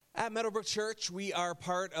At Meadowbrook Church, we are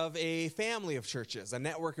part of a family of churches, a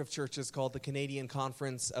network of churches called the Canadian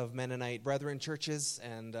Conference of Mennonite Brethren Churches,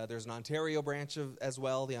 and there's an Ontario branch as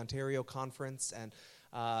well, the Ontario Conference, and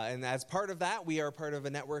as part of that, we are part of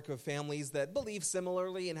a network of families that believe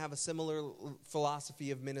similarly and have a similar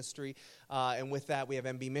philosophy of ministry. And with that, we have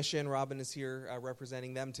MB Mission. Robin is here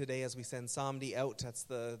representing them today as we send Somdi out. That's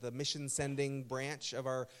the mission sending branch of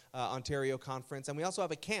our Ontario Conference. And we also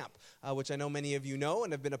have a camp, which I know many of you know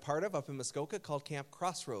and have been a part of up in Muskoka, called Camp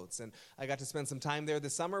Crossroads. And I got to spend some time there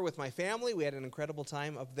this summer with my family. We had an incredible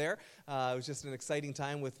time up there. It was just an exciting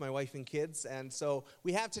time with my wife and kids. And so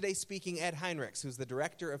we have today speaking Ed Heinrichs, who's the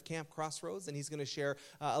director of Camp Crossroads, and he's going to share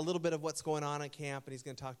a little bit of what's going on at camp, and he's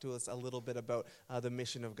going to talk to us a little bit about the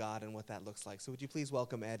mission of God and what that looks like. So would you please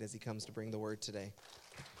welcome Ed as he comes to bring the word today.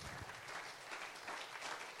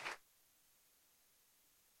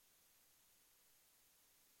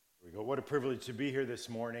 Here we go. What a privilege to be here this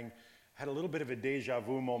morning. Had a little bit of a deja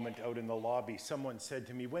vu moment out in the lobby. Someone said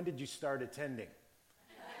to me, "When did you start attending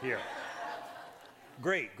here?"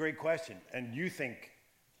 Great question. And you think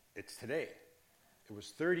it's today. It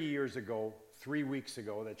was 30 years ago, 3 weeks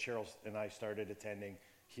ago, that Cheryl and I started attending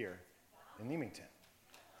here in Leamington.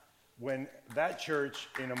 When that church,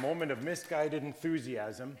 in a moment of misguided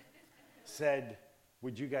enthusiasm, said,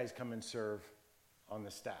 "Would you guys come and serve on the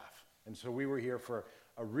staff?" And so we were here for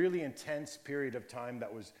a really intense period of time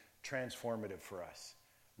that was transformative for us.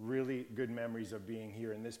 Really good memories of being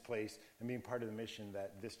here in this place and being part of the mission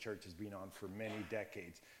that this church has been on for many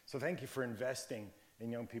decades. So thank you for investing in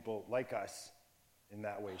young people like us in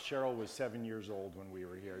that way. Cheryl was 7 years old when we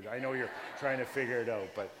were here. I know you're trying to figure it out,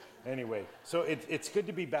 but anyway. So it's good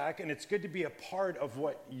to be back, and it's good to be a part of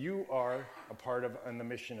what you are a part of on the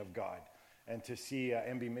mission of God. And to see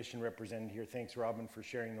MB Mission represented here. Thanks, Robin, for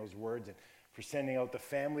sharing those words and for sending out the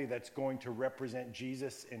family that's going to represent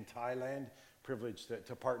Jesus in Thailand. Privileged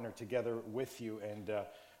to partner together with you, and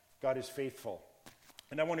God is faithful.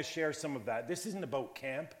 And I want to share some of that. This isn't about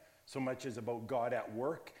camp so much as about God at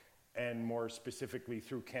work, and more specifically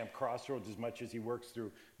through Camp Crossroads, as much as he works through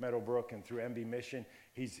Meadowbrook and through MB Mission.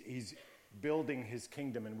 He's building his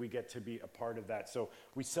kingdom, and we get to be a part of that. So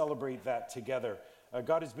we celebrate that together.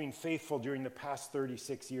 God has been faithful during the past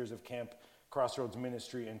 36 years of Camp Crossroads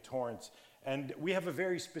ministry in Torrance. And we have a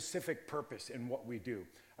very specific purpose in what we do.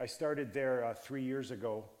 I started there 3 years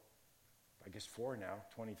ago, I guess 4 now,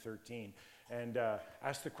 2013, and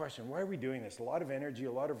asked the question, why are we doing this? A lot of energy,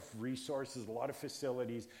 a lot of resources, a lot of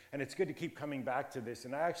facilities, and it's good to keep coming back to this.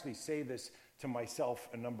 And I actually say this to myself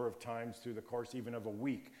a number of times through the course even of a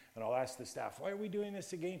week, and I'll ask the staff, why are we doing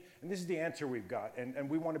this again? And this is the answer we've got, and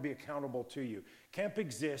we want to be accountable to you. Camp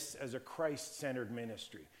exists as a Christ-centered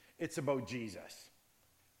ministry. It's about Jesus.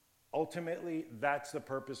 Ultimately, that's the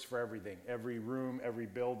purpose for everything. Every room, every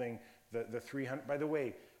building, the 300. By the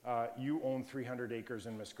way, you own 300 acres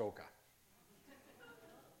in Muskoka.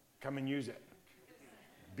 Come and use it.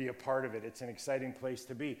 Be a part of it. It's an exciting place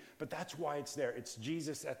to be. But that's why it's there. It's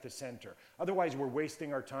Jesus at the center. Otherwise, we're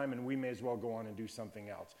wasting our time, and we may as well go on and do something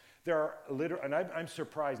else. There are and I'm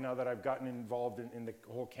surprised now that I've gotten involved in the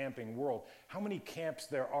whole camping world, how many camps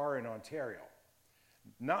there are in Ontario.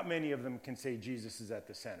 Not many of them can say Jesus is at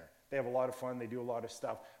the center. They have a lot of fun. They do a lot of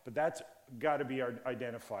stuff. But that's got to be our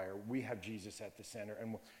identifier. We have Jesus at the center.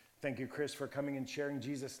 And thank you, Chris, for coming and sharing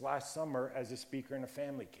Jesus last summer as a speaker in a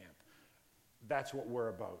family camp. That's what we're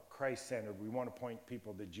about, Christ-centered. We want to point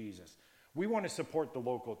people to Jesus. We want to support the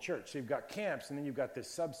local church. So you've got camps, and then you've got this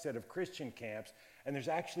subset of Christian camps. And there's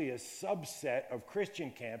actually a subset of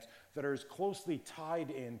Christian camps that are as closely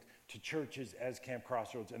tied in to churches as Camp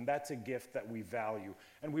Crossroads. And that's a gift that we value.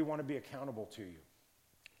 And we want to be accountable to you,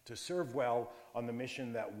 to serve well on the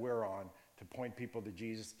mission that we're on, to point people to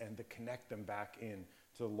Jesus and to connect them back in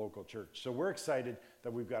to the local church. So we're excited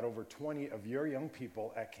that we've got over 20 of your young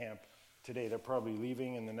people at camp today. They're probably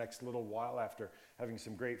leaving in the next little while after having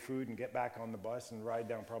some great food and get back on the bus and ride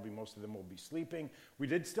down. Probably most of them will be sleeping. We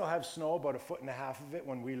did still have snow, about 1.5 feet of it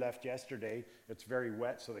when we left yesterday. It's very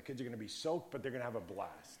wet, so the kids are going to be soaked, but they're going to have a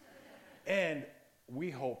blast. And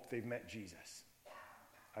we hope they've met Jesus,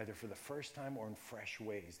 either for the first time or in fresh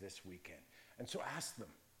ways this weekend. And so ask them.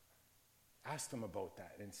 Ask them about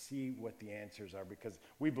that and see what the answers are, because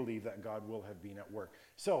we believe that God will have been at work.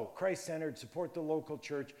 So, Christ-centered, support the local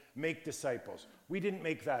church, make disciples. We didn't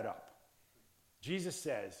make that up. Jesus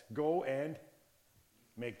says, go and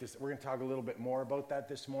make this. We're going to talk a little bit more about that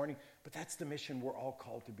this morning, but that's the mission we're all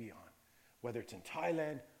called to be on. Whether it's in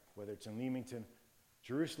Thailand, whether it's in Leamington,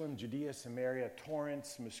 Jerusalem, Judea, Samaria,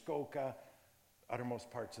 Torrance, Muskoka, uttermost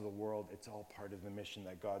parts of the world, it's all part of the mission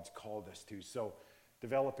that God's called us to. So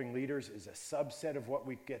Developing leaders is a subset of what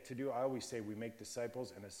we get to do. I always say we make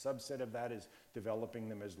disciples, and a subset of that is developing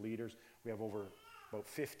them as leaders. We have over about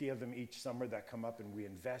 50 of them each summer that come up and we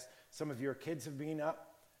invest. Some of your kids have been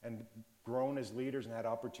up and grown as leaders and had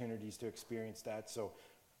opportunities to experience that. So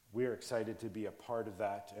we're excited to be a part of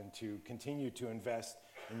that and to continue to invest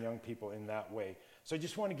in young people in that way. So I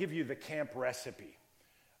just want to give you the camp recipe.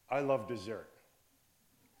 I love dessert.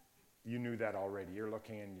 You knew that already. You're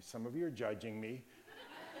looking and some of you are judging me.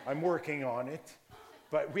 I'm working on it.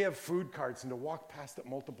 But we have food carts, and to walk past it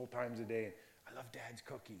multiple times a day. I love Dad's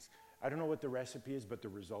cookies. I don't know what the recipe is, but the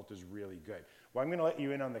result is really good. Well, I'm going to let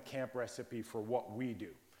you in on the camp recipe for what we do.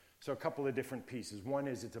 So a couple of different pieces. One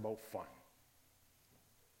is it's about fun.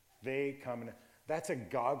 They come in. That's a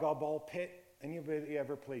gaga ball pit. Anybody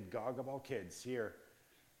ever played gaga ball? Kids, here.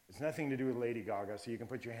 It's nothing to do with Lady Gaga, so you can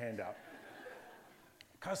put your hand up.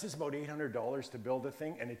 It costs us about $800 to build a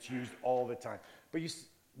thing, and it's used all the time. But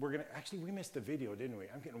we missed the video, didn't we?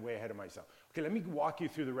 I'm getting way ahead of myself. Okay, let me walk you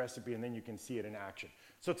through the recipe, and then you can see it in action.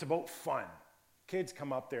 So it's about fun. Kids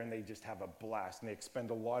come up there, and they just have a blast, and they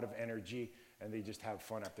expend a lot of energy, and they just have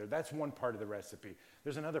fun up there. That's one part of the recipe.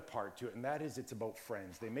 There's another part to it, and that is it's about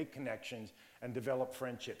friends. They make connections and develop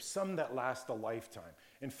friendships, some that last a lifetime.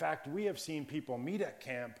 In fact, we have seen people meet at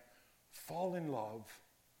camp, fall in love.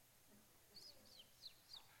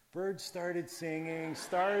 Birds started singing,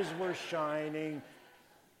 stars were shining,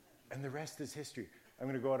 and the rest is history. I'm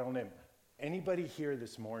going to go out on a limb. Anybody here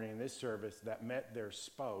this morning in this service that met their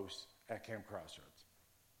spouse at Camp Crossroads?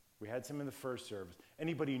 We had some in the first service.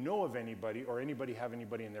 Anybody know of anybody or anybody have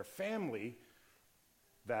anybody in their family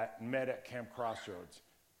that met at Camp Crossroads?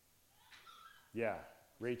 Yeah,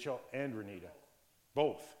 Rachel and Renita.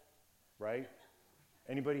 Both, right?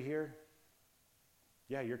 Anybody here?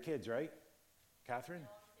 Yeah, your kids, right? Catherine?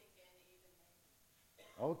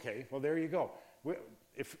 Okay, well, there you go.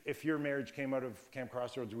 If your marriage came out of Camp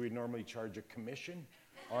Crossroads, we'd normally charge a commission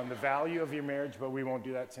on the value of your marriage, but we won't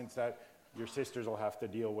do that since your sisters will have to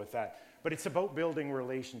deal with that. But it's about building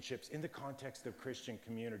relationships in the context of Christian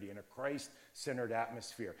community in a Christ-centered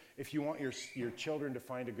atmosphere. If you want your children to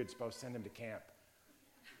find a good spouse, send them to camp.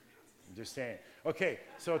 I'm just saying. Okay,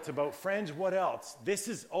 so it's about friends. What else? This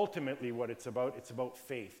is ultimately what it's about. It's about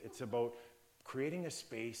faith. It's about creating a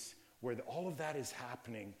space where all of that is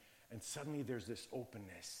happening, and suddenly there's this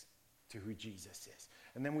openness to who Jesus is.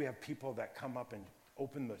 And then we have people that come up and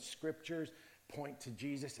open the scriptures, point to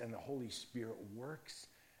Jesus, and the Holy Spirit works,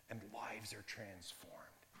 and lives are transformed.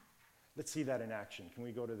 Let's see that in action. Can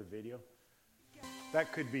we go to the video?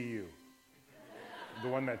 That could be you, the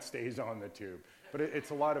one that stays on the tube. But it's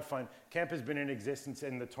a lot of fun. Camp has been in existence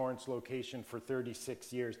in the Torrance location for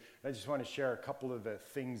 36 years. I just want to share a couple of the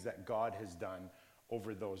things that God has done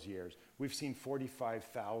over those years. We've seen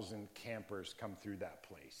 45,000 campers come through that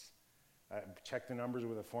place. Checked the numbers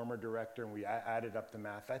with a former director, and we added up the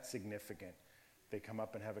math. That's significant. They come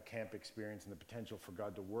up and have a camp experience and the potential for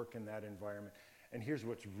God to work in that environment. And here's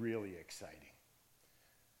what's really exciting.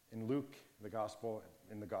 In Luke,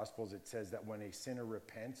 in the Gospels, it says that when a sinner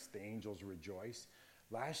repents, the angels rejoice.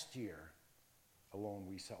 Last year alone,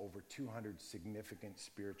 we saw over 200 significant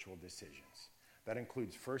spiritual decisions. That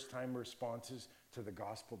includes first-time responses to the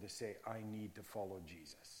gospel to say, I need to follow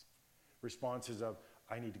Jesus. Responses of,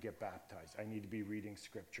 I need to get baptized. I need to be reading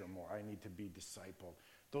scripture more. I need to be discipled.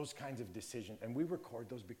 Those kinds of decisions. And we record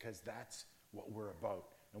those because that's what we're about.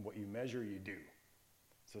 And what you measure, you do.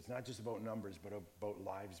 So it's not just about numbers, but about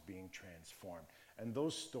lives being transformed. And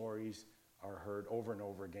those stories are heard over and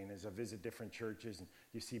over again. As I visit different churches and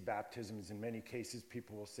you see baptisms, in many cases,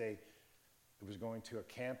 people will say, it was going to a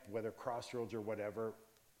camp, whether Crossroads or whatever.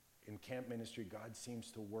 In camp ministry, God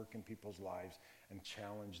seems to work in people's lives and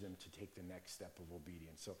challenge them to take the next step of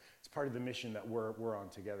obedience. So it's part of the mission that we're on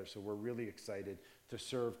together. So we're really excited to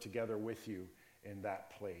serve together with you in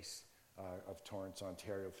that place of Torrance,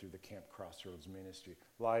 Ontario, through the Camp Crossroads ministry.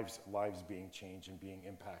 Lives being changed and being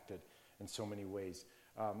impacted in so many ways.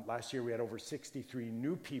 Last year, we had over 63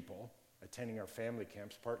 new people attending our family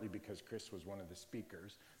camps, partly because Chris was one of the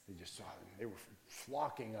speakers. They just saw them. They were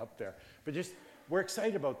flocking up there. But we're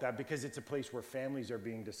excited about that because it's a place where families are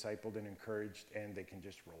being discipled and encouraged, and they can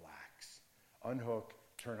just relax, unhook,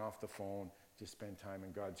 turn off the phone, just spend time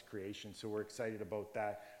in God's creation. So we're excited about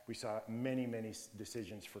that. We saw many, many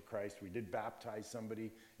decisions for Christ. We did baptize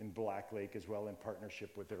somebody in Black Lake as well in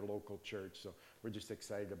partnership with their local church. So we're just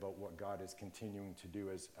excited about what God is continuing to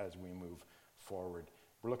do as we move forward.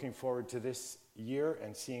 We're looking forward to this year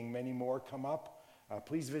and seeing many more come up.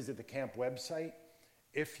 Please visit the camp website.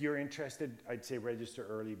 If you're interested, I'd say register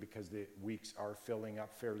early because the weeks are filling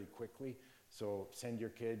up fairly quickly. So send your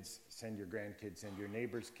kids, send your grandkids, send your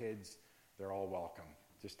neighbors' kids. They're all welcome.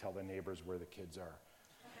 Just tell the neighbors where the kids are.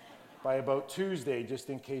 By about Tuesday, just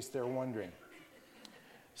in case they're wondering.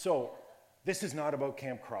 So this is not about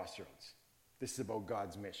Camp Crossroads. This is about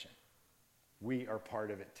God's mission. We are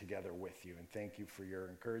part of it together with you. And thank you for your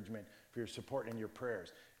encouragement, for your support and your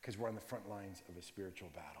prayers, because we're on the front lines of a spiritual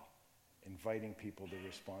battle, inviting people to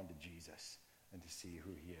respond to Jesus and to see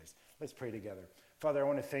who he is. Let's pray together. Father, I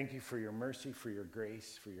want to thank you for your mercy, for your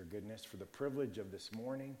grace, for your goodness, for the privilege of this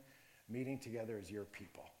morning, meeting together as your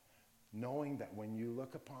people, knowing that when you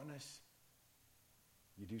look upon us,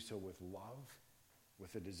 you do so with love,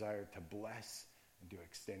 with a desire to bless and to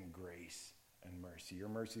extend grace and mercy. Your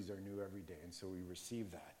mercies are new every day, and so we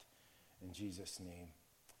receive that. In Jesus' name,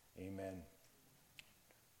 amen.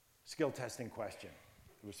 Skill testing question.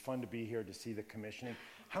 It was fun to be here to see the commissioning.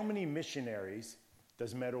 How many missionaries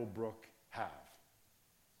does Meadowbrook have?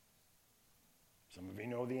 Some of you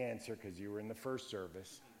know the answer because you were in the first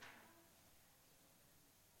service.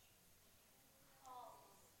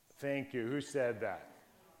 Thank you. Who said that?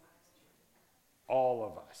 All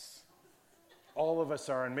of us. All of us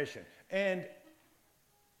are on mission. And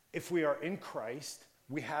if we are in Christ,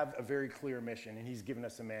 we have a very clear mission, and he's given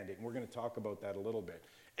us a mandate. And we're going to talk about that a little bit.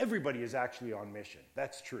 Everybody is actually on mission.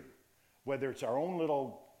 That's true. Whether it's our own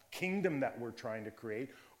little kingdom that we're trying to create,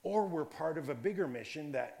 or we're part of a bigger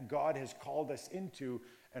mission that God has called us into,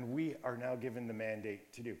 and we are now given the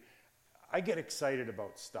mandate to do. I get excited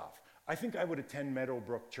about stuff. I think I would attend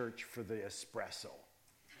Meadowbrook Church for the espresso.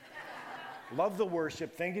 Love the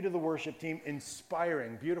worship. Thank you to the worship team.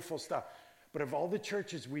 Inspiring, beautiful stuff. But of all the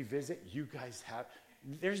churches we visit, you guys have,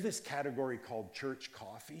 there's this category called church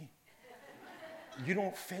coffee. You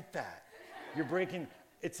don't fit that. You're breaking,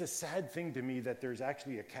 it's a sad thing to me that there's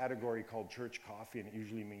actually a category called church coffee, and it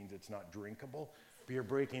usually means it's not drinkable, but you're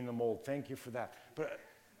breaking the mold. Thank you for that. But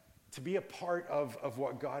to be a part of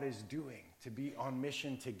what God is doing, to be on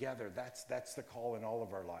mission together, that's the call in all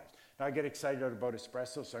of our lives. Now, I get excited about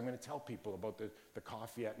espresso, so I'm going to tell people about the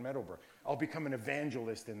coffee at Meadowbrook. I'll become an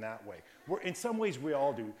evangelist in that way. In some ways, we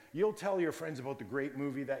all do. You'll tell your friends about the great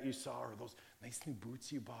movie that you saw, or those nice new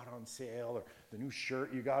boots you bought on sale, or the new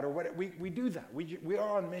shirt you got, or what. We do that. We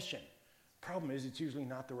are on mission. Problem is, it's usually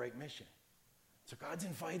not the right mission. So God's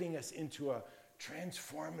inviting us into a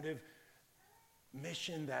transformative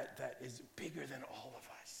mission that is bigger than all of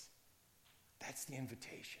us. That's the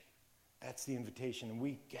invitation. That's the invitation, and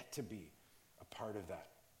we get to be a part of that.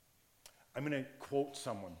 I'm going to quote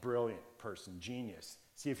someone, brilliant person, genius.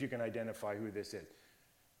 See if you can identify who this is.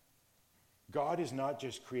 God is not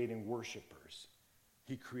just creating worshipers.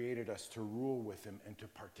 He created us to rule with him and to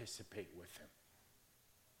participate with him.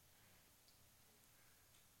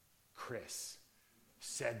 Chris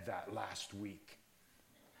said that last week,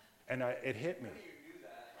 and it hit me.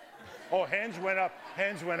 Oh, hands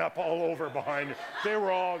went up all over behind you. They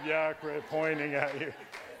were all, pointing at you.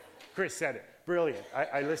 Chris said it. Brilliant.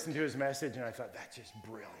 I listened to his message and I thought, that's just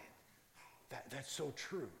brilliant. That's so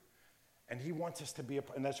true. And he wants us to be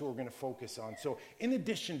and that's what we're going to focus on. So in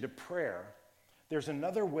addition to prayer, there's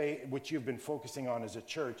another way which you've been focusing on as a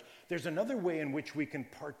church. There's another way in which we can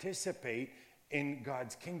participate in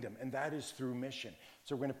God's kingdom, and that is through mission.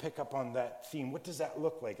 So we're going to pick up on that theme. What does that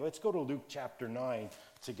look like? Let's go to Luke chapter 9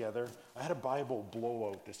 together. I had a Bible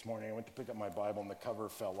blowout this morning. I went to pick up my Bible and the cover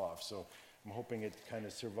fell off. So I'm hoping it kind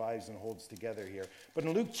of survives and holds together here. But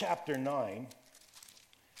in Luke chapter 9,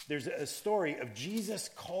 there's a story of Jesus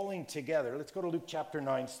calling together. Let's go to Luke chapter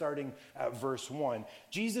 9, starting at verse 1.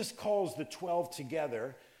 Jesus calls the 12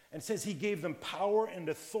 together and says he gave them power and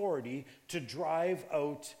authority to drive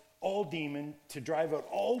out all demons,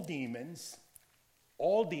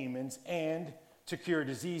 and to cure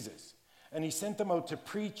diseases. And he sent them out to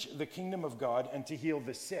preach the kingdom of God and to heal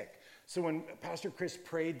the sick. So when Pastor Chris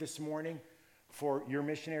prayed this morning for your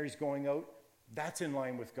missionaries going out, that's in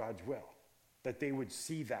line with God's will, that they would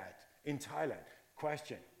see that in Thailand.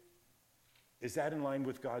 Question, is that in line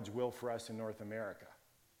with God's will for us in North America?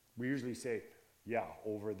 We usually say, yeah,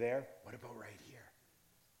 over there. What about right here?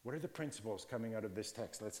 What are the principles coming out of this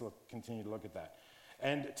text? Let's continue to look at that.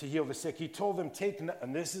 And to heal the sick, he told them,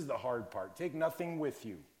 and this is the hard part, take nothing with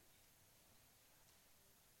you.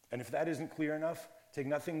 And if that isn't clear enough, take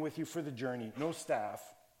nothing with you for the journey. No staff,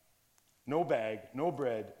 no bag, no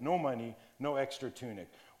bread, no money, no extra tunic.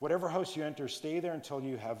 Whatever house you enter, stay there until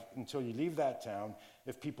you leave that town.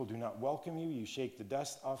 If people do not welcome you, you shake the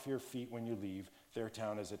dust off your feet when you leave their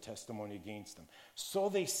town as a testimony against them. So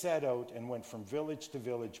they set out and went from village to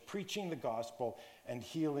village, preaching the gospel and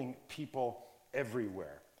healing people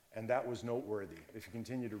everywhere. And that was noteworthy. If you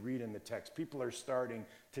continue to read in the text, people are starting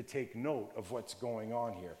to take note of what's going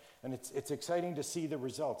on here. And it's exciting to see the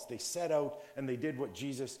results. They set out and they did what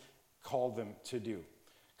Jesus called them to do.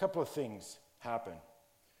 A couple of things happen.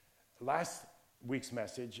 Last week's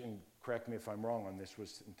message, and correct me if I'm wrong on this,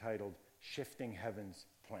 was entitled Shifting Heaven's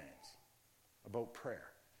Plans, about prayer.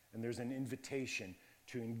 And there's an invitation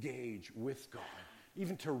to engage with God,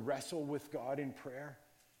 even to wrestle with God in prayer,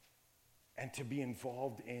 and to be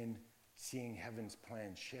involved in seeing heaven's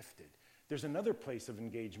plans shifted. There's another place of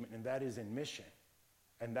engagement, and that is in mission.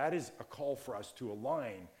 And that is a call for us to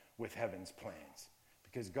align with heaven's plans,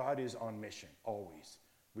 because God is on mission, always.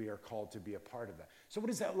 We are called to be a part of that. So what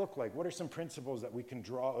does that look like? What are some principles that we can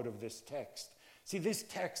draw out of this text? See, this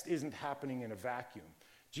text isn't happening in a vacuum.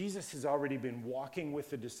 Jesus has already been walking with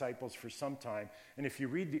the disciples for some time, and if you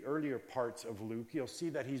read the earlier parts of Luke, you'll see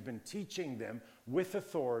that he's been teaching them with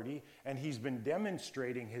authority, and he's been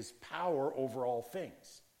demonstrating his power over all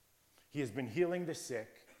things. He has been healing the sick.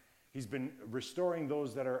 He's been restoring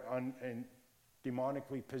those that are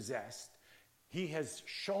demonically possessed. He has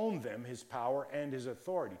shown them his power and his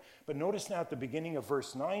authority. But notice now at the beginning of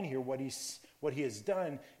verse 9 here, what he has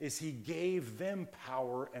done is he gave them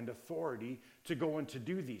power and authority to go and to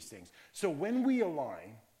do these things. So when we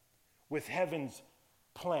align with heaven's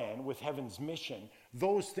plan, with heaven's mission,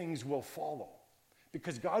 those things will follow.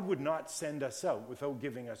 Because God would not send us out without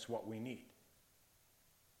giving us what we need.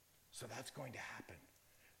 So that's going to happen.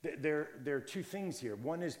 There are two things here.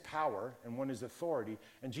 One is power and one is authority,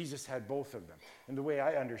 and Jesus had both of them. And the way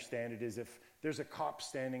I understand it is if there's a cop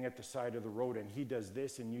standing at the side of the road and he does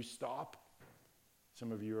this and you stop,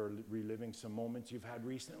 some of you are reliving some moments you've had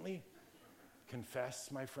recently. Confess,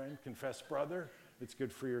 my friend. Confess, brother. It's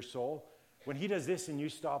good for your soul. When he does this and you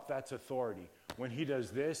stop, that's authority. When he does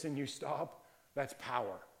this and you stop, that's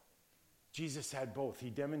power. Jesus had both. He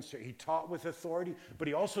taught with authority, but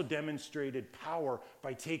he also demonstrated power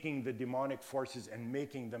by taking the demonic forces and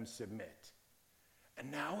making them submit. And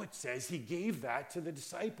now it says he gave that to the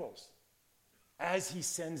disciples as he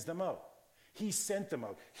sends them out. He sent them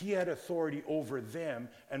out. He had authority over them,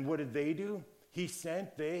 and what did they do? He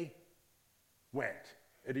sent, they went.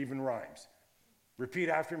 It even rhymes. Repeat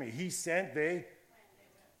after me. He sent, they.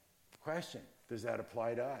 Question, does that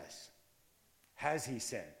apply to us? Has he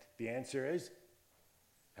sent? The answer is,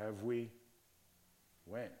 have we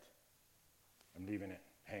went? I'm leaving it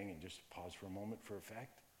hanging. Just pause for a moment for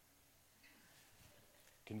effect.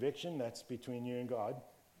 Conviction, that's between you and God.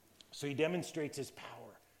 So he demonstrates his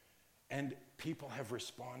power, and people have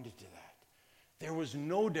responded to that. There was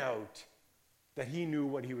no doubt that he knew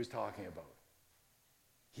what he was talking about.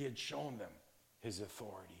 He had shown them his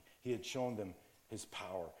authority. He had shown them his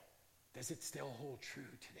power. Does it still hold true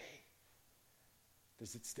today?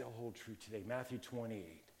 Does it still hold true today? Matthew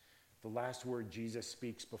 28, the last word Jesus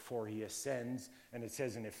speaks before he ascends, and it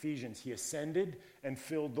says in Ephesians, he ascended and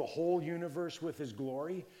filled the whole universe with his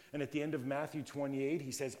glory. And at the end of Matthew 28, he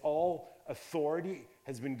says, all authority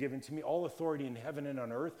has been given to me. All authority in heaven and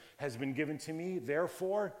on earth has been given to me.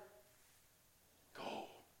 Therefore, go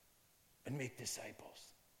and make disciples,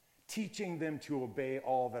 teaching them to obey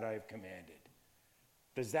all that I have commanded.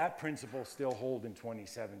 Does that principle still hold in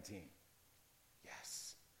 2017?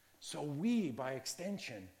 So we, by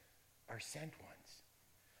extension, are sent ones.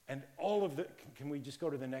 And all of the, can we just go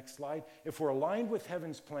to the next slide? If we're aligned with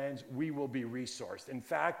heaven's plans, we will be resourced. In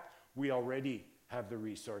fact, we already have the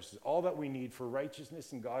resources. All that we need for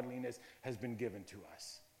righteousness and godliness has been given to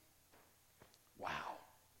us. Wow.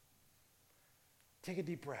 Take a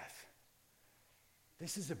deep breath.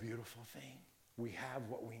 This is a beautiful thing. We have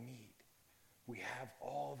what we need. We have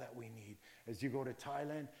all that we need as you go to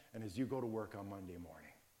Thailand and as you go to work on Monday morning.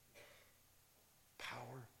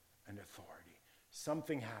 Power and authority.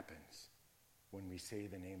 Something happens when we say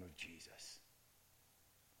the name of Jesus.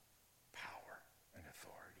 Power and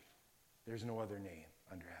authority. There's no other name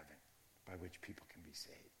under heaven by which people can be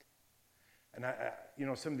saved.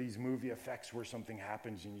 And some of these movie effects where something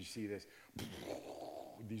happens and you see this,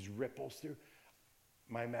 these ripples through.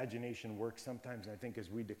 My imagination works sometimes, and I think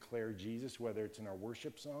as we declare Jesus, whether it's in our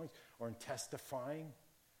worship songs or in testifying,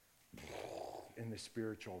 in the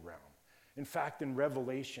spiritual realm. In fact, in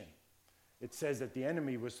Revelation, it says that the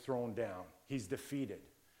enemy was thrown down. He's defeated.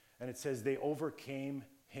 And it says they overcame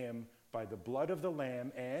him by the blood of the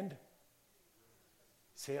Lamb and,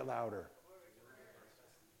 say it louder,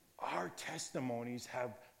 our testimonies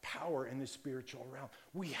have power in the spiritual realm.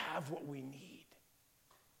 We have what we need.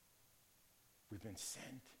 We've been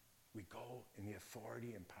sent. We go in the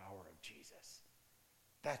authority and power of Jesus.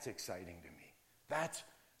 That's exciting to me. That's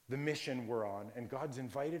the mission we're on, and God's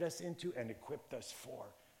invited us into and equipped us for.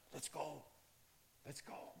 Let's go. Let's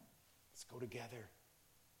go. Let's go together.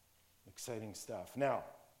 Exciting stuff. Now,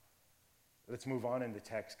 let's move on in the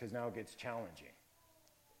text because now it gets challenging.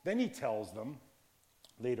 Then he tells them,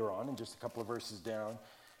 later on, in just a couple of verses down,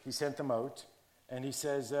 he sent them out, and he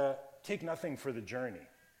says, take nothing for the journey.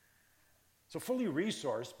 So fully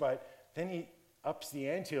resourced, but then he ups the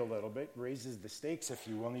ante a little bit, raises the stakes, if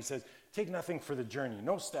you will, and he says, take nothing for the journey.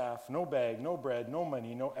 No staff, no bag, no bread, no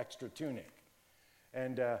money, no extra tunic.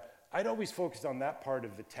 And I'd always focused on that part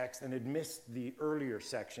of the text and had missed the earlier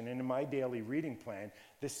section. And in my daily reading plan,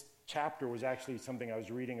 this chapter was actually something I was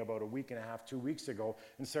reading about a week and a half, 2 weeks ago,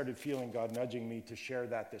 and started feeling God nudging me to share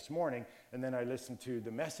that this morning. And then I listened to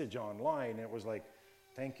the message online, and it was like,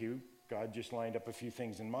 thank you. God just lined up a few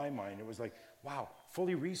things in my mind. It was like, wow,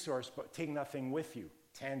 fully resourced, but take nothing with you.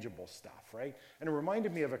 Tangible stuff, right? And it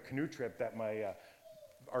reminded me of a canoe trip that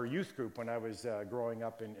our youth group, when I was growing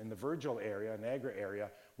up in the Virgil area, Niagara area,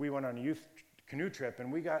 we went on a youth canoe trip,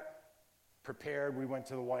 and we got prepared. We went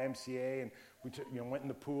to the YMCA, and we went in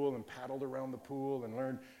the pool and paddled around the pool and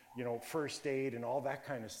learned, first aid and all that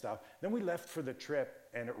kind of stuff. Then we left for the trip,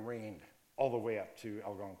 and it rained all the way up to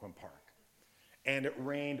Algonquin Park. And it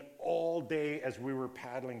rained all day as we were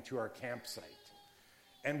paddling to our campsite.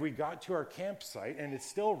 And we got to our campsite, and it's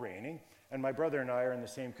still raining, and my brother and I are in the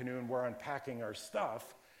same canoe, and we're unpacking our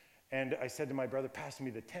stuff. And I said to my brother, pass me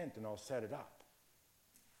the tent, and I'll set it up.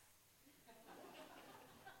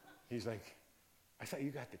 He's like, I thought you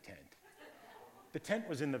got the tent. The tent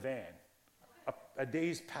was in the van. A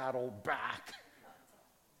day's paddle back.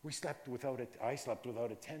 I slept without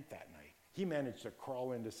a tent that night. He managed to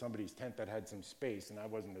crawl into somebody's tent that had some space, and I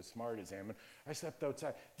wasn't as smart as him, and I slept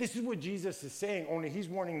outside. This is what Jesus is saying, only he's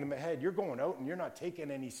warning them ahead. You're going out, and you're not taking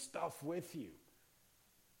any stuff with you.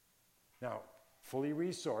 Now, fully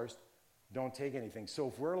resourced, don't take anything. So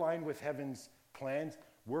if we're aligned with heaven's plans,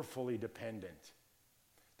 we're fully dependent.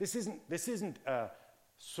 This isn't a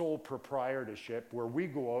sole proprietorship where we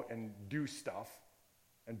go out and do stuff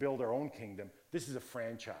and build our own kingdom. This is a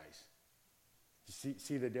franchise.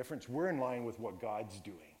 See the difference? We're in line with what God's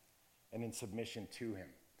doing and in submission to him.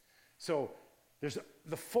 So there's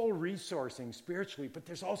the full resourcing spiritually, but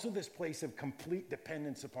there's also this place of complete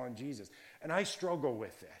dependence upon Jesus. And I struggle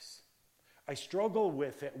with this. I struggle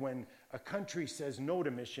with it when a country says no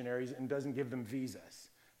to missionaries and doesn't give them visas.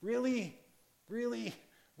 Really? Really?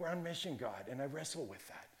 We're on mission, God, and I wrestle with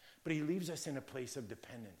that. But he leaves us in a place of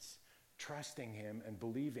dependence, trusting him and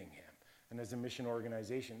believing him. And as a mission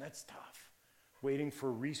organization, that's tough. Waiting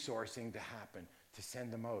for resourcing to happen, to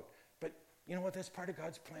send them out. But you know what? That's part of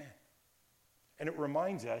God's plan. And it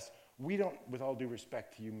reminds us, we don't, with all due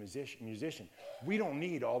respect to you musician, we don't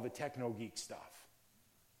need all the techno-geek stuff.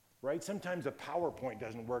 Right? Sometimes a PowerPoint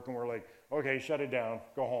doesn't work and we're like, okay, shut it down,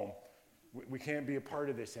 go home. We can't be a part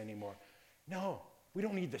of this anymore. No, we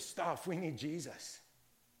don't need the stuff, we need Jesus.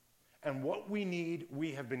 And what we need,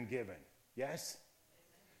 we have been given. Yes?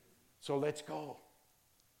 So let's go.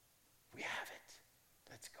 We have it.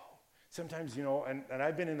 Let's go. Sometimes, and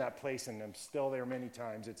I've been in that place and I'm still there many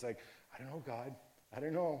times. It's like, I don't know, God. I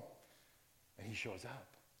don't know. And he shows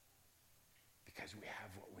up because we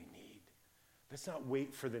have what we need. Let's not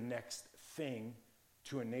wait for the next thing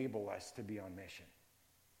to enable us to be on mission.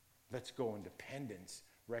 Let's go in dependence,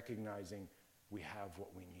 recognizing we have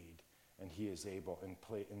what we need and he is able, and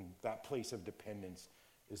that place of dependence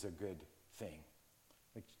is a good thing.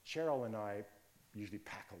 Like Cheryl and I usually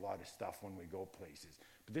pack a lot of stuff when we go places.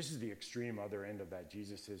 But this is the extreme other end of that.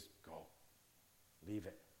 Jesus says, go. Leave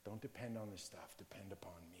it. Don't depend on the stuff. Depend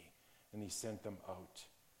upon me. And he sent them out.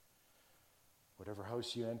 Whatever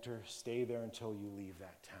house you enter, stay there until you leave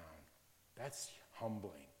that town. That's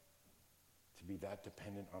humbling to be that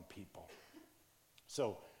dependent on people.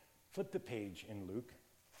 So flip the page in Luke,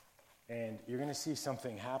 and you're going to see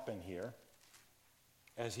something happen here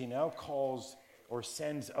as he now calls or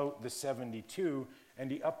sends out the 72,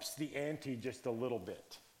 and he ups the ante just a little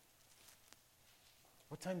bit.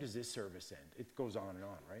 What time does this service end? It goes on and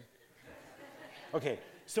on, right? Okay,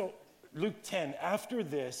 so Luke 10, after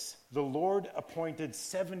this, the Lord appointed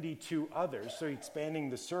 72 others, so expanding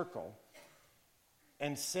the circle,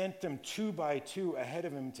 and sent them 2 by 2 ahead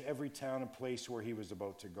of him to every town and place where he was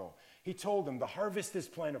about to go. He told them, the harvest is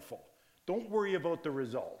plentiful. Don't worry about the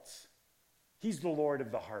results. He's the Lord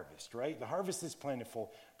of the harvest, right? The harvest is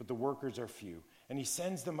plentiful, but the workers are few. And he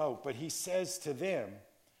sends them out, but he says to them,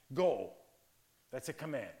 go. That's a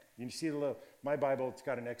command. You see my Bible, it's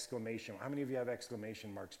got an exclamation. How many of you have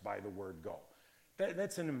exclamation marks by the word go?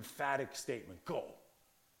 That's an emphatic statement. Go.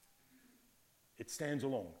 It stands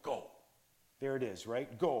alone. Go. There it is,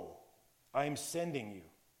 right? Go. I am sending you.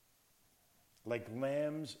 like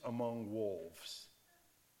lambs among wolves.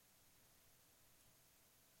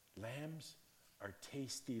 Lambs are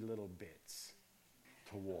tasty little bits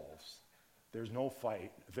to wolves. There's no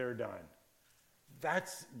fight. They're done.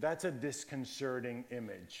 That's a disconcerting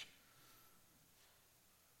image.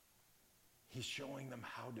 He's showing them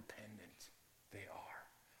how dependent they are,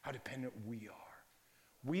 how dependent we are.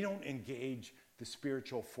 We don't engage the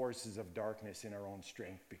spiritual forces of darkness in our own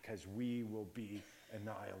strength because we will be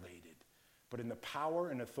annihilated. But in the power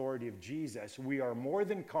and authority of Jesus, we are more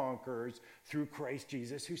than conquerors through Christ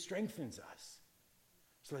Jesus who strengthens us.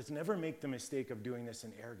 So let's never make the mistake of doing this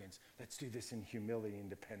in arrogance. Let's do this in humility and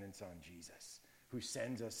dependence on Jesus, who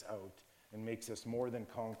sends us out and makes us more than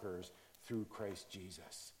conquerors through Christ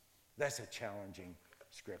Jesus. That's a challenging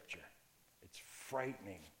scripture. It's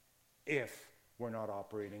frightening if we're not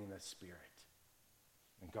operating in the Spirit.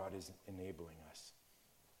 And God is enabling us.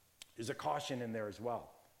 There's a caution in there as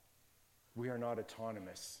well. We are not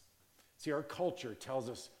autonomous. See, our culture tells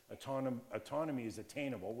us autonomy is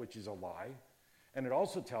attainable, which is a lie. And it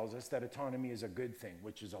also tells us that autonomy is a good thing,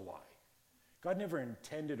 which is a lie. God never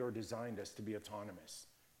intended or designed us to be autonomous,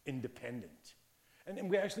 independent. And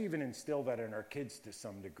we actually even instill that in our kids to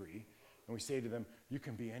some degree. And we say to them, you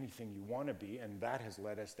can be anything you want to be. And that has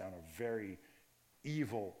led us down a very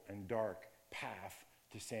evil and dark path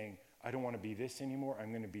to saying, I don't want to be this anymore.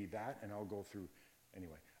 I'm going to be that. And I'll go through.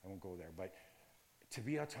 Anyway, I won't go there. But to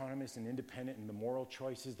be autonomous and independent in the moral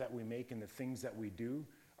choices that we make and the things that we do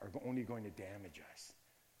are only going to damage us.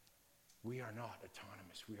 We are not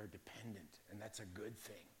autonomous. We are dependent. And that's a good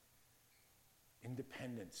thing.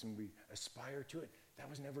 Independence, and we aspire to it. That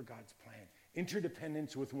was never God's plan.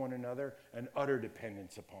 Interdependence with one another and utter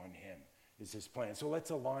dependence upon him is his plan. So let's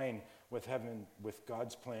align with heaven, with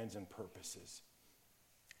God's plans and purposes.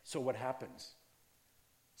 So what happens?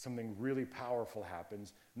 Something really powerful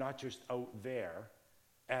happens, not just out there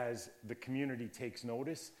as the community takes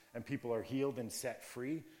notice and people are healed and set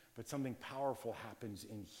free, but something powerful happens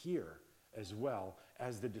in here as well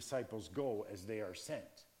as the disciples go as they are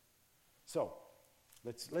sent. So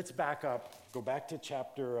let's back up, go back to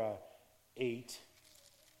chapter 8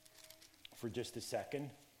 for just a second.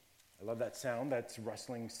 I love that sound. That's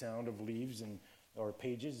rustling sound of leaves or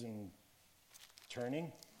pages and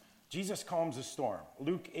turning. Jesus calms a storm.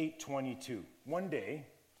 Luke 8:22. One day,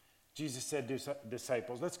 Jesus said to his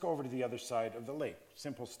disciples, let's go over to the other side of the lake.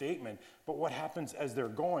 Simple statement. But what happens as they're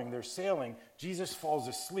going, they're sailing, Jesus falls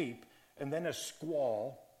asleep, and then a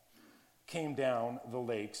squall came down the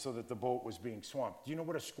lake so that the boat was being swamped. Do you know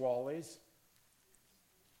what a squall is?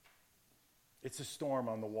 It's a storm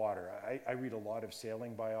on the water. I read a lot of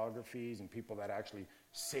sailing biographies and people that actually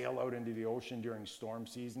sail out into the ocean during storm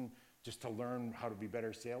season just to learn how to be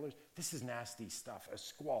better sailors. This is nasty stuff, a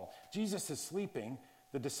squall. Jesus is sleeping.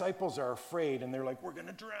 The disciples are afraid, and they're like, we're going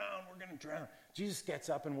to drown, we're going to drown. Jesus gets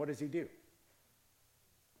up, and what does he do?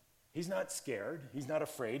 He's not scared. He's not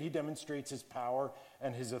afraid. He demonstrates his power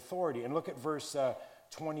and his authority. And look at verse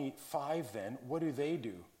 25 then. What do?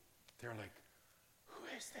 They're like, who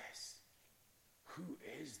is this? Who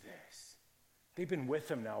is this? They've been with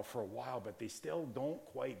him now for a while, but they still don't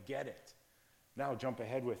quite get it. Now jump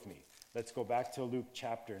ahead with me. Let's go back to Luke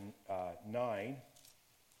chapter 9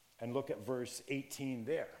 and look at verse 18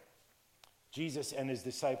 there. Jesus and his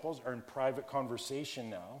disciples are in private conversation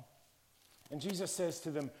now. And Jesus says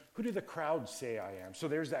to them, who do the crowds say I am? So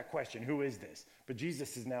there's that question, who is this? But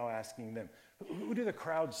Jesus is now asking them, who do the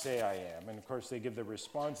crowds say I am? And of course they give the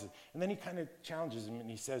responses. And then he kind of challenges them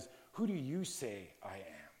and he says, who do you say I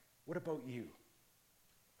am? What about you?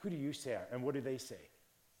 Who do you say I am? And what do they say?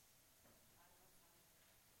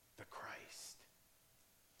 The Christ.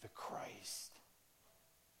 The Christ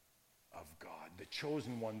of God, the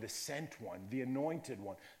chosen one, the sent one, the anointed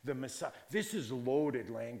one, the Messiah. This is loaded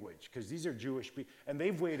language because these are Jewish people and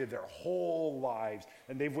they've waited their whole lives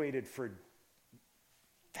and they've waited for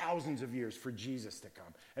thousands of years for Jesus to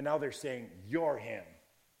come. And now they're saying, you're him.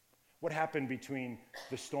 What happened between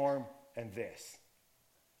the storm and this?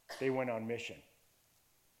 They went on mission.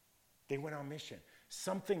 They went on mission.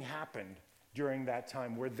 Something happened during that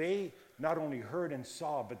time where they not only heard and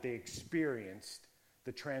saw, but they experienced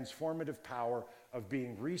the transformative power of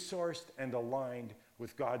being resourced and aligned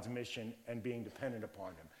with God's mission and being dependent upon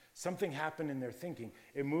him. Something happened in their thinking.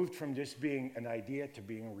 It moved from just being an idea to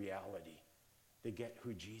being reality. They get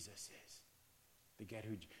who Jesus is. They get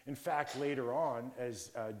who. In fact, later on,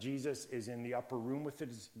 as Jesus is in the upper room with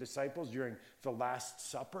his disciples during the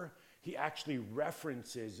Last Supper, he actually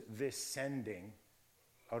references this sending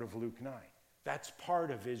out of Luke 9. That's part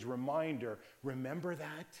of his reminder. Remember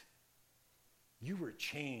that? You were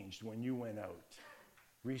changed when you went out.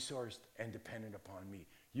 resourced and dependent upon me.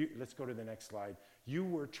 Let's go to the next slide. You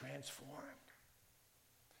were transformed.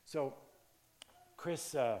 So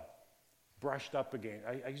Chris brushed up again.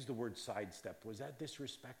 I used the word sidestep. Was that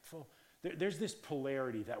disrespectful? There's this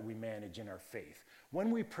polarity that we manage in our faith.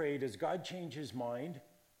 When we pray, does God change his mind?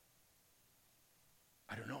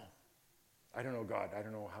 I don't know. I don't know God. I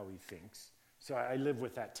don't know how he thinks. So I live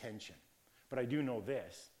with that tension. But I do know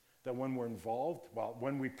this, that when we're involved,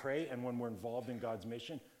 when we pray and when we're involved in God's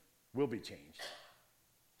mission, we'll be changed.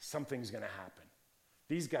 Something's going to happen.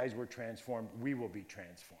 These guys were transformed. We will be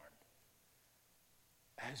transformed.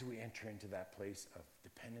 As we enter into that place of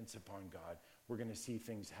dependence upon God, we're going to see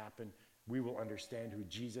things happen. We will understand who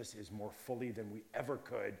Jesus is more fully than we ever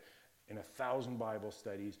could in 1,000 Bible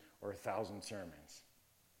studies or 1,000 sermons.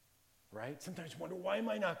 Right? Sometimes I wonder, why am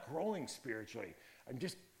I not growing spiritually?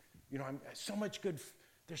 there's so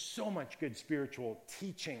much good spiritual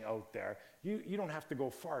teaching out there. You don't have to go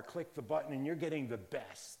far. Click the button and you're getting the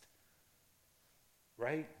best.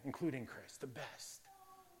 Right? Including Chris, the best.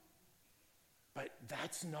 But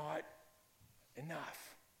that's not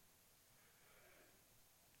enough.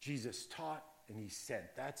 Jesus taught and he sent.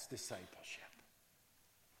 That's discipleship.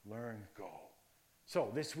 Learn, go.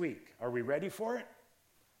 So this week, are we ready for it?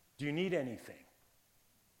 Do you need anything?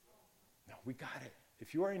 No, we got it.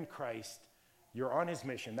 If you are in Christ, you're on his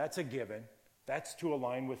mission. That's a given. That's to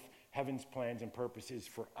align with heaven's plans and purposes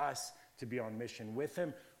for us to be on mission with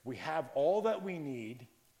him. We have all that we need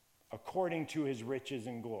according to his riches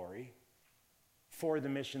and glory for the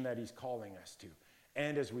mission that he's calling us to.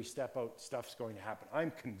 And as we step out, stuff's going to happen.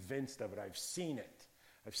 I'm convinced of it. I've seen it.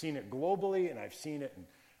 I've seen it globally, and I've seen it in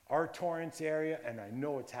our Torrance area, and I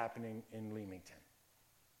know it's happening in Leamington.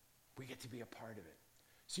 We get to be a part of it.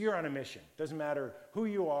 So you're on a mission. Doesn't matter who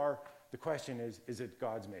you are. The question is it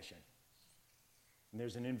God's mission? And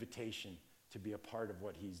there's an invitation to be a part of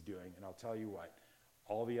what he's doing. And I'll tell you what,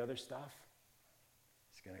 all the other stuff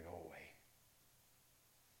is going to go away.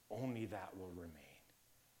 Only that will remain.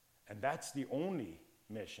 And that's the only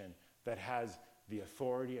mission that has the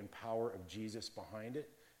authority and power of Jesus behind it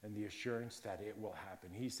and the assurance that it will happen.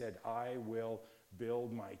 He said, I will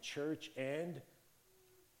build my church and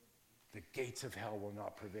the gates of hell will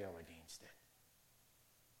not prevail against it.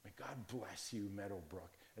 May God bless you,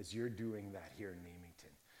 Meadowbrook, as you're doing that here in Leamington.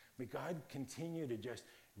 May God continue to just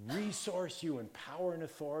resource you in power and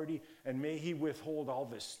authority, and may he withhold all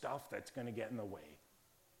this stuff that's going to get in the way.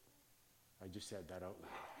 I just said that out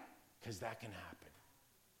loud, because that can happen.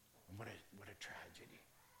 And what a tragedy.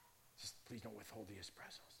 Just please don't withhold the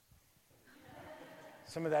espressos.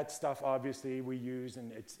 Some of that stuff, obviously, we use,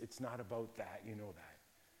 and it's not about that. You know that.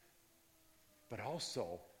 But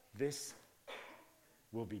also, this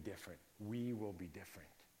will be different. We will be different.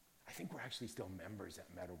 I think we're actually still members at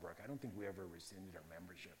Meadowbrook. I don't think we ever rescinded our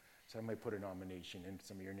membership. So I might put a nomination in.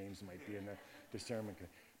 Some of your names might be in the discernment.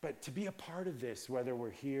 But to be a part of this, whether we're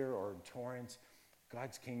here or in Torrance,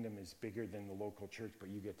 God's kingdom is bigger than the local church, but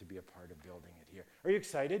you get to be a part of building it here. Are you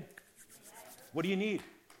excited? What do you need?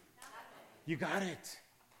 You got it.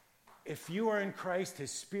 If you are in Christ,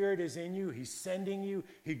 his Spirit is in you. He's sending you.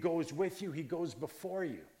 He goes with you. He goes before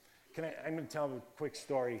you. I'm going to tell a quick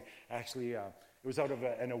story. Actually, it was out of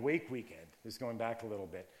an Awake weekend. This is going back a little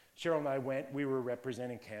bit. Cheryl and I went. We were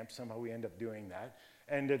representing camp. Somehow we ended up doing that.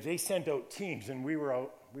 And they sent out teams, and we were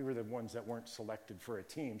out. We were the ones that weren't selected for a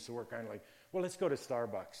team. So we're kind of like, well, let's go to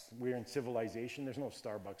Starbucks. We're in Civilization. There's no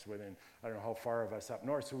Starbucks within, I don't know how far of us up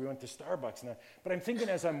north. So we went to Starbucks. But I'm thinking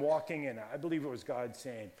as I'm walking in, I believe it was God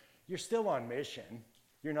saying, you're still on mission.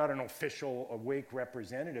 You're not an official Awake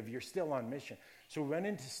representative. You're still on mission. So we went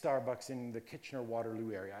into Starbucks in the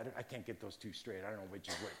Kitchener-Waterloo area. I can't get those two straight. I don't know which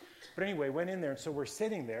is which. But anyway, went in there. And so we're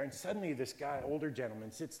sitting there. And suddenly this guy, older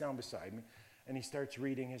gentleman, sits down beside me. And he starts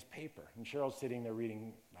reading his paper. And Cheryl's sitting there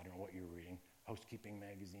reading, I don't know what you were reading, Housekeeping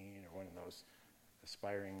Magazine or one of those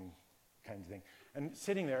aspiring kinds of things. And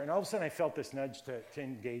sitting there. And all of a sudden I felt this nudge to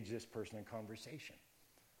engage this person in conversation.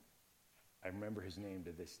 I remember his name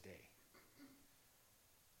to this day.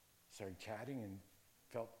 Started chatting and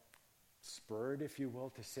felt spurred, if you will,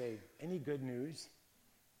 to say, any good news?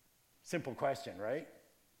 Simple question, right?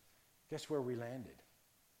 Guess where we landed?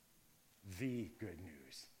 The good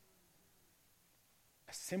news.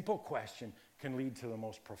 A simple question can lead to the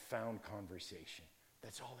most profound conversation.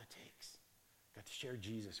 That's all it takes. Got to share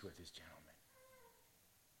Jesus with this gentleman.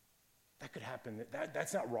 That could happen.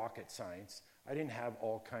 That's not rocket science. I didn't have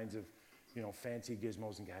all kinds of fancy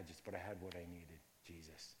gizmos and gadgets, but I had what I needed,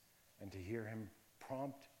 Jesus. And to hear him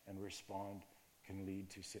prompt and respond can lead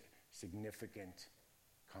to significant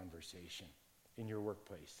conversation in your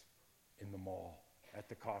workplace, in the mall, at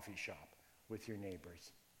the coffee shop, with your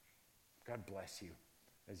neighbors. God bless you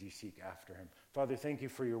as you seek after him. Father, thank you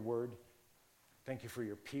for your word. Thank you for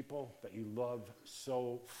your people that you love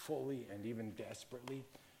so fully and even desperately.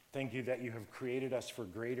 Thank you that you have created us for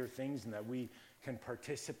greater things and that we can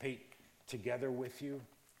participate together with you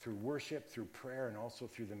through worship, through prayer, and also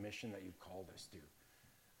through the mission that you've called us to.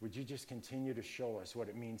 Would you just continue to show us what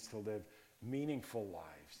it means to live meaningful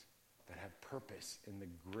lives that have purpose in the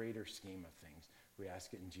greater scheme of things? We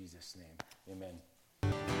ask it in Jesus' name. Amen.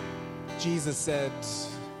 Jesus said,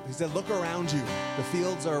 look around you. The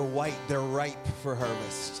fields are white. They're ripe for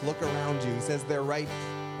harvest. Look around you. He says they're ripe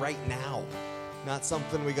right now. Not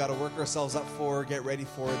something we got to work ourselves up for, get ready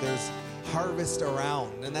for. There's harvest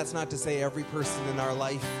around. And that's not to say every person in our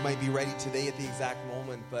life might be ready today at the exact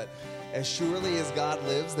moment, but as surely as God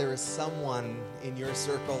lives, there is someone in your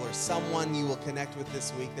circle or someone you will connect with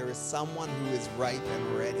this week. There is someone who is ripe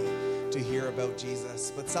and ready to hear about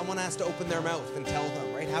Jesus. But someone has to open their mouth and tell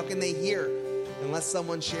them, right? How can they hear unless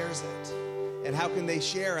someone shares it? And how can they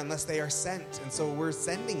share unless they are sent? And so we're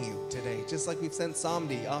sending you today, just like we've sent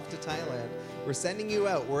Samdi off to Thailand. We're sending you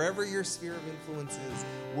out wherever your sphere of influence is.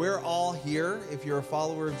 We're all here, if you're a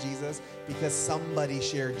follower of Jesus, because somebody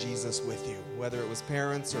shared Jesus with you, whether it was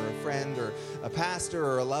parents or a friend or a pastor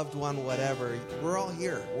or a loved one, whatever. We're all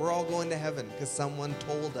here. We're all going to heaven because someone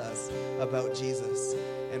told us about Jesus.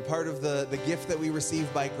 And part of the gift that we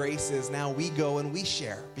receive by grace is now we go and we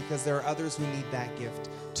share because there are others who need that gift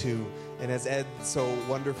too. And as Ed so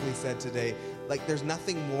wonderfully said today, like there's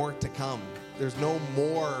nothing more to come. There's no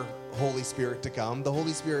more Holy Spirit to come. The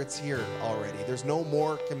Holy Spirit's here already. There's no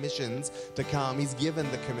more commissions to come. He's given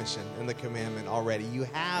the commission and the commandment already. You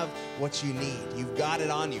have what you need. You've got it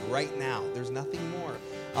on you right now. There's nothing more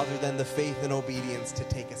other than the faith and obedience to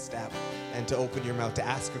take a step and to open your mouth, to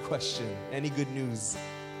ask a question. Any good news?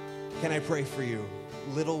 Can I pray for you?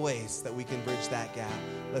 Little ways that we can bridge that gap.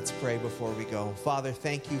 Let's pray before we go. Father,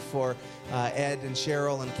 thank you for Ed and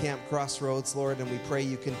Cheryl and Camp Crossroads, Lord, and we pray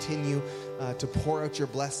you continue to pour out your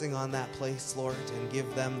blessing on that place, Lord, and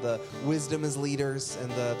give them the wisdom as leaders and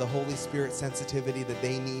the Holy Spirit sensitivity that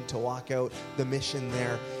they need to walk out the mission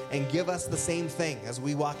there. And give us the same thing as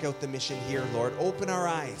we walk out the mission here, Lord. Open our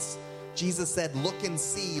eyes. Jesus said, look and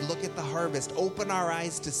see, look at the harvest. Open our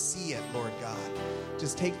eyes to see it, Lord God.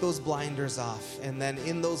 Just take those blinders off, and then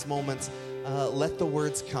in those moments, let the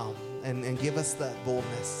words come and give us that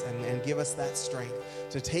boldness and give us that strength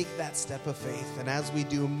to take that step of faith. And as we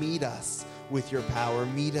do, meet us with your power,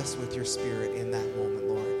 meet us with your Spirit in that moment,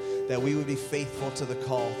 Lord, that we would be faithful to the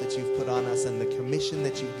call that you've put on us and the commission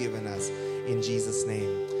that you've given us. In Jesus'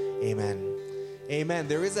 name, amen. Amen.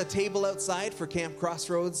 There is a table outside for Camp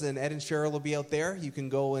Crossroads, and Ed and Cheryl will be out there. You can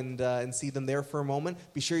go and see them there for a moment.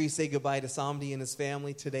 Be sure you say goodbye to Samdi and his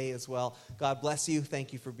family today as well. God bless you.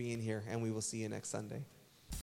 Thank you for being here, and we will see you next Sunday.